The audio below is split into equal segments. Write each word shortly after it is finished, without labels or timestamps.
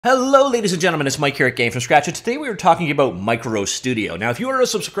Hello ladies and gentlemen, it's Mike here at Game From Scratch, and today we are talking about MicroStudio. Now if you are a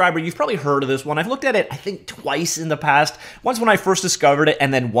subscriber, you've probably heard of this one. I've looked at it, I think, twice in the past. Once when I first discovered it,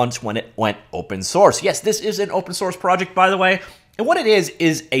 and then once when it went open source. Yes, this is an open source project, by the way. And what it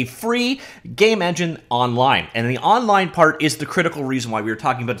is a free game engine online. And the online part is the critical reason why we are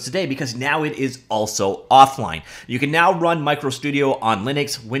talking about it today, because now it is also offline. You can now run MicroStudio on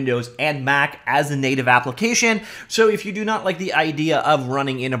Linux, Windows, and Mac as a native application. So if you do not like the idea of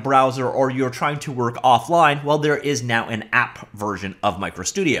running in a browser or you're trying to work offline, well, there is now an app version of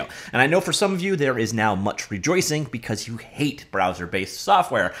MicroStudio. And I know for some of you, there is now much rejoicing because you hate browser-based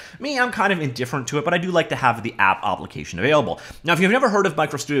software. Me, I'm kind of indifferent to it, but I do like to have the app application available. Now, if you've never heard of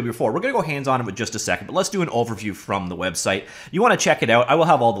MicroStudio before, we're going to go hands-on it with just a second, but let's do an overview from the website. You want to check it out. I will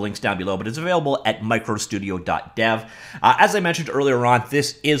have all the links down below, but it's available at microstudio.dev. As I mentioned earlier on,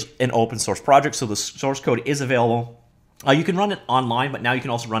 this is an open source project, so the source code is available. You can run it online, but now you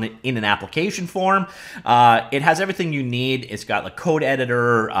can also run it in an application form. It has everything you need. It's got a code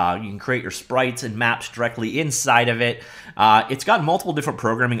editor. You can create your sprites and maps directly inside of it. It's got multiple different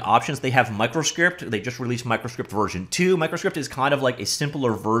programming options. They have MicroScript. They just released MicroScript version 2. MicroScript is kind of like a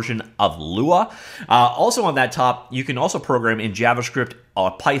simpler version of Lua. Also on that top, you can also program in JavaScript,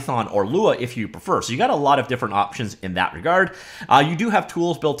 Python, or Lua if you prefer. So you got a lot of different options in that regard. You do have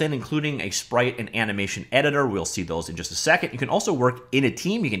tools built in, including a sprite and animation editor. We'll see those in just a second. You can also work in a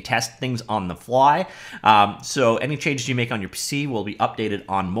team. You can test things on the fly. So any changes you make on your PC will be updated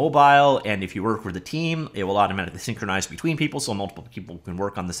on mobile. And if you work with a team, it will automatically synchronize between people, so multiple people can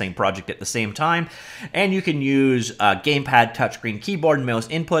work on the same project at the same time. And you can use gamepad, touchscreen, keyboard, and mouse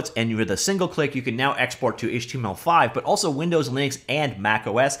inputs. And with a single click, you can now export to HTML5, but also Windows, Linux, and Mac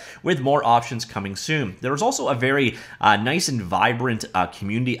OS, with more options coming soon. There's also a very nice and vibrant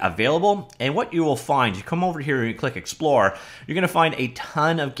community available. And what you will find, you come over here and you click Explore, you're going to find a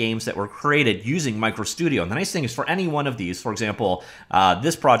ton of games that were created using MicroStudio. And the nice thing is for any one of these, for example,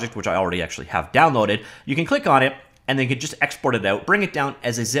 this project, which I already actually have downloaded, you can click on it, and then you can just export it out, bring it down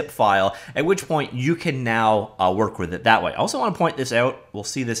as a zip file, at which point you can now work with it that way. I also want to point this out. We'll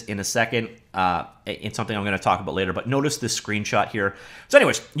see this in a second. It's something I'm going to talk about later, but notice this screenshot here. So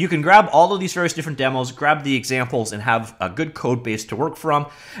anyways, you can grab all of these various different demos, grab the examples, and have a good code base to work from.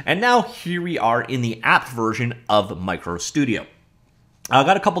 And now here we are in the app version of MicroStudio. I've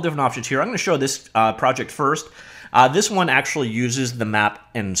got a couple different options here. I'm going to show this project first. This one actually uses the map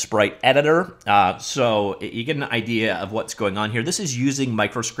and sprite editor, so you get an idea of what's going on here. This is using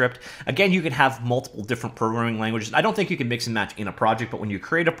MicroScript. Again, you can have multiple different programming languages. I don't think you can mix and match in a project, but when you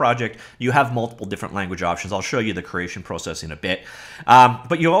create a project, you have multiple different language options. I'll show you the creation process in a bit.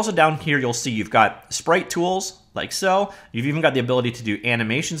 But you also down here, you'll see you've got sprite tools, like so. You've even got the ability to do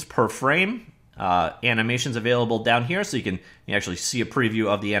animations per frame. Animations available down here, so you can actually see a preview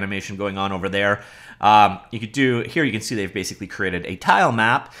of the animation going on over there. You could do here. You can see they've basically created a tile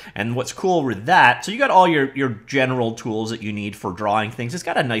map, and what's cool with that, so you got all your general tools that you need for drawing things. It's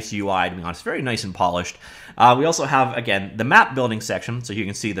got a nice UI, to be honest, very nice and polished. We also have, again, the map building section, so you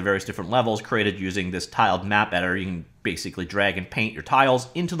can see the various different levels created using this tiled map editor. You can basically drag and paint your tiles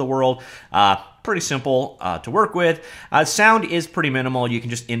into the world. Pretty simple to work with. Sound is pretty minimal. You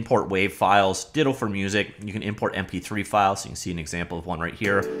can just import WAV files. Ditto for music. You can import MP3 files. So you can see an example of one right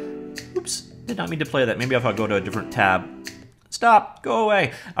here. Oops, did not mean to play that. Maybe if I go to a different tab. Stop, go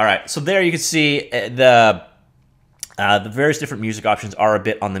away. All right, so there you can see the various different music options are a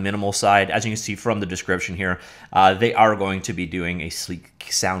bit on the minimal side. As you can see from the description here, they are going to be doing a sleek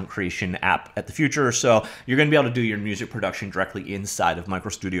sound creation app at the future. So you're going to be able to do your music production directly inside of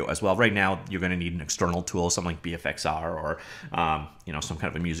MicroStudio as well. Right now, you're going to need an external tool, something like BFXR or some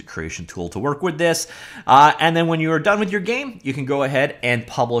kind of a music creation tool to work with this. And then when you are done with your game, you can go ahead and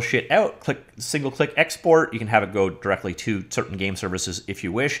publish it out. Single click export. You can have it go directly to certain game services if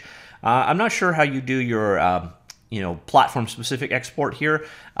you wish. I'm not sure how you do your platform-specific export here,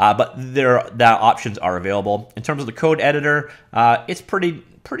 but the options are available. In terms of the code editor, it's pretty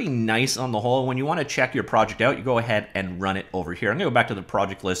nice on the whole. When you want to check your project out, you go ahead and run it over here. I'm going to go back to the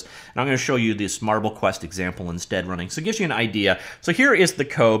project list, and I'm going to show you this Marble Quest example instead running. So it gives you an idea. So here is the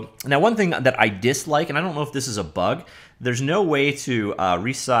code. Now, one thing that I dislike, and I don't know if this is a bug, there's no way to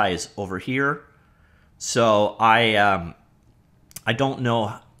resize over here. So I don't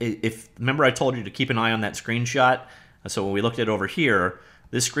know if, remember I told you to keep an eye on that screenshot? So when we looked at it over here,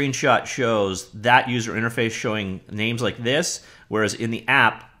 this screenshot shows that user interface showing names like this, whereas in the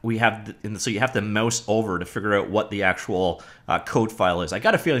app, we have so you have to mouse over to figure out what the actual code file is. I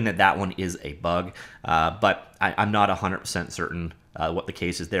got a feeling that that one is a bug, but I'm not 100% certain what the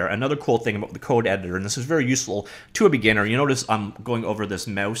case is there. Another cool thing about the code editor, and this is very useful to a beginner, you notice I'm going over this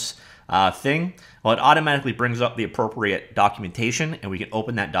mouse thing. Well, it automatically brings up the appropriate documentation, and we can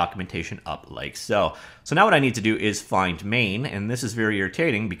open that documentation up like so. So now what I need to do is find main, and this is very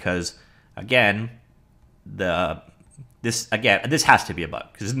irritating because, again, this has to be a bug,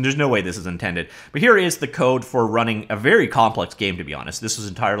 because there's no way this is intended. But here is the code for running a very complex game, to be honest. This was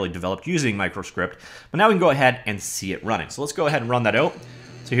entirely developed using MicroScript, but now we can go ahead and see it running. So let's go ahead and run that out.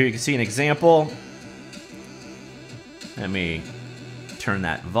 So here you can see an example. Let me turn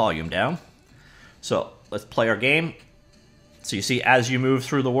that volume down. So let's play our game. So you see, as you move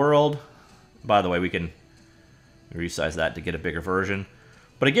through the world, by the way, we can resize that to get a bigger version,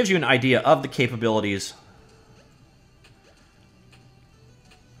 but it gives you an idea of the capabilities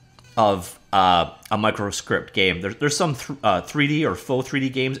of a MicroScript game. There's some 3D or faux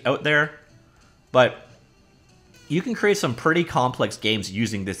 3D games out there, but you can create some pretty complex games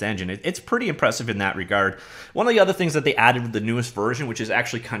using this engine. It's pretty impressive in that regard. One of the other things that they added with the newest version, which is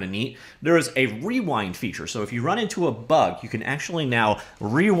actually kind of neat, there is a rewind feature. So if you run into a bug, you can actually now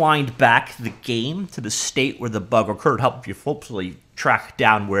rewind back the game to the state where the bug occurred, help you hopefully track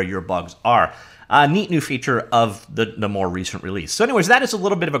down where your bugs are. A neat new feature of the more recent release. So anyways, that is a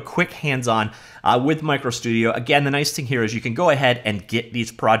little bit of a quick hands-on with MicroStudio. Again, the nice thing here is you can go ahead and get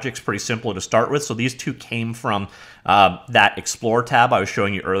these projects pretty simple to start with. So these two came from that Explore tab I was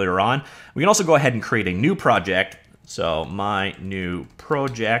showing you earlier on. We can also go ahead and create a new project. So my new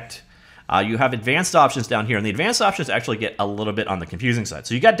project. You have advanced options down here, and the advanced options actually get a little bit on the confusing side.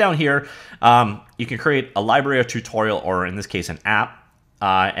 So you got down here, you can create a library, a tutorial, or in this case, an app.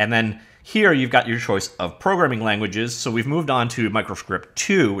 And then here you've got your choice of programming languages. So we've moved on to MicroScript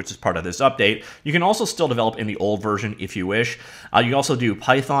 2, which is part of this update. You can also still develop in the old version if you wish. You can also do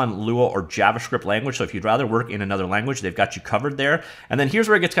Python, Lua, or JavaScript language. So if you'd rather work in another language, they've got you covered there. And then here's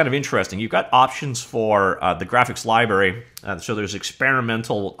where it gets kind of interesting. You've got options for the graphics library. So there's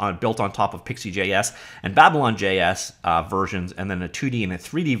experimental built on top of Pixie.js and Babylon.js versions, and then a 2D and a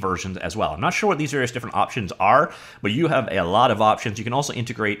 3D versions as well. I'm not sure what these various different options are, but you have a lot of options. You can also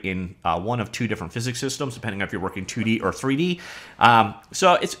integrate in one of two different physics systems, depending on if you're working 2D or 3D.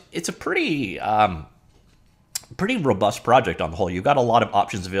 So it's a pretty robust project on the whole. You've got a lot of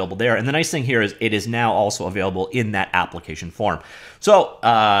options available there. And the nice thing here is it is now also available in that application form. So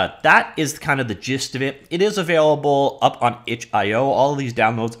that is kind of the gist of it. It is available up on itch.io. All of these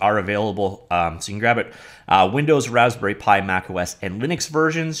downloads are available. So you can grab it. Windows, Raspberry Pi, macOS, and Linux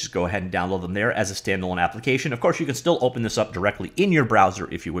versions. Just go ahead and download them there as a standalone application. Of course, you can still open this up directly in your browser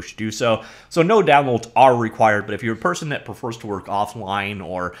if you wish to do so. So no downloads are required, but if you're a person that prefers to work offline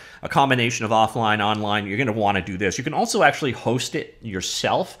or a combination of offline, online, you're going to want to do this. You can also actually host it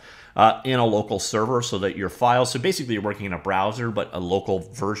yourself in a local server so that your files, so basically you're working in a browser, but a local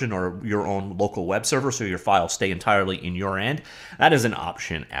version or your own local web server, so your files stay entirely in your end. That is an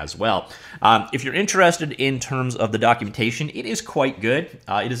option as well. If you're interested in terms of the documentation, it is quite good.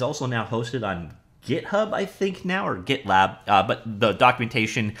 It is also now hosted on GitHub, I think now, or GitLab, but the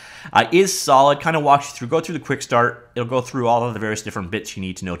documentation is solid. Kind of walks you through, go through the quick start. It'll go through all of the various different bits you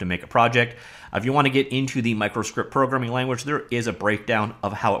need to know to make a project. If you want to get into the MicroScript programming language, there is a breakdown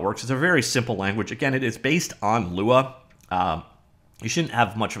of how it works. It's a very simple language. Again, it is based on Lua. You shouldn't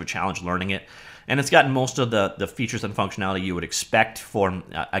have much of a challenge learning it. And it's got most of the features and functionality you would expect from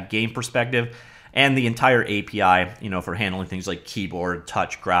a game perspective. And the entire API, you know, for handling things like keyboard,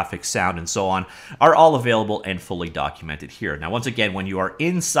 touch, graphics, sound, and so on, are all available and fully documented here. Now, once again, when you are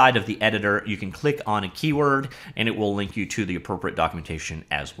inside of the editor, you can click on a keyword, and it will link you to the appropriate documentation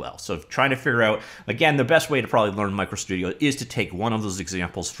as well. So trying to figure out, again, the best way to probably learn MicroStudio is to take one of those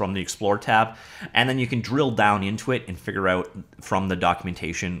examples from the Explore tab, and then you can drill down into it and figure out from the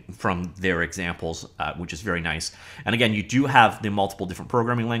documentation from their examples, which is very nice. And again, you do have the multiple different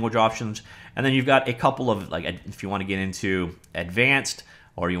programming language options. And then you've got a couple of, like, if you want to get into advanced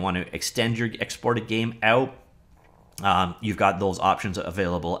or you want to extend your exported game out, you've got those options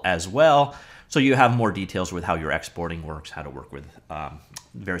available as well. So you have more details with how your exporting works, how to work with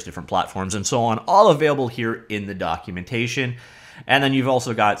various different platforms and so on, all available here in the documentation. And then you've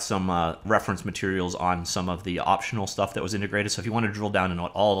also got some reference materials on some of the optional stuff that was integrated. So if you want to drill down into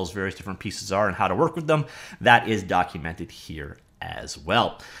what all those various different pieces are and how to work with them, that is documented here as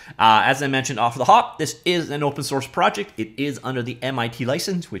well. As I mentioned off the hop, this is an open source project. It is under the MIT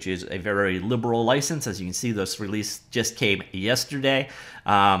license, which is a very liberal license. As you can see, this release just came yesterday.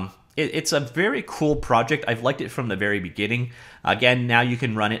 It's a very cool project. I've liked it from the very beginning. Again, now you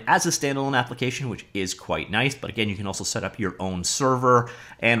can run it as a standalone application, which is quite nice. But again, you can also set up your own server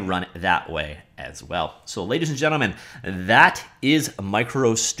and run it that way as well. So ladies and gentlemen, that is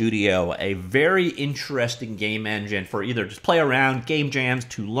MicroStudio, a very interesting game engine for either just play around, game jams,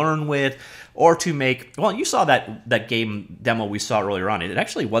 to learn with, or to make, well, you saw that game demo we saw earlier on. It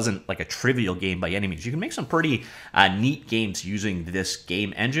actually wasn't like a trivial game by any means. You can make some pretty neat games using this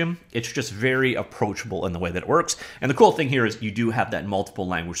game engine. It's just very approachable in the way that it works. And the cool thing here is you do have that multiple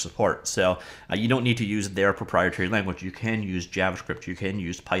language support. So you don't need to use their proprietary language. You can use JavaScript, you can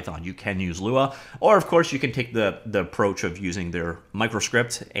use Python, you can use Lua, or of course you can take the approach of using their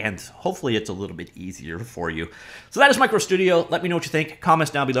MicroScript, and hopefully it's a little bit easier for you. So that is MicroStudio. Let me know what you think.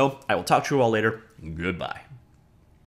 Comments down below. I will talk to you all later. Goodbye.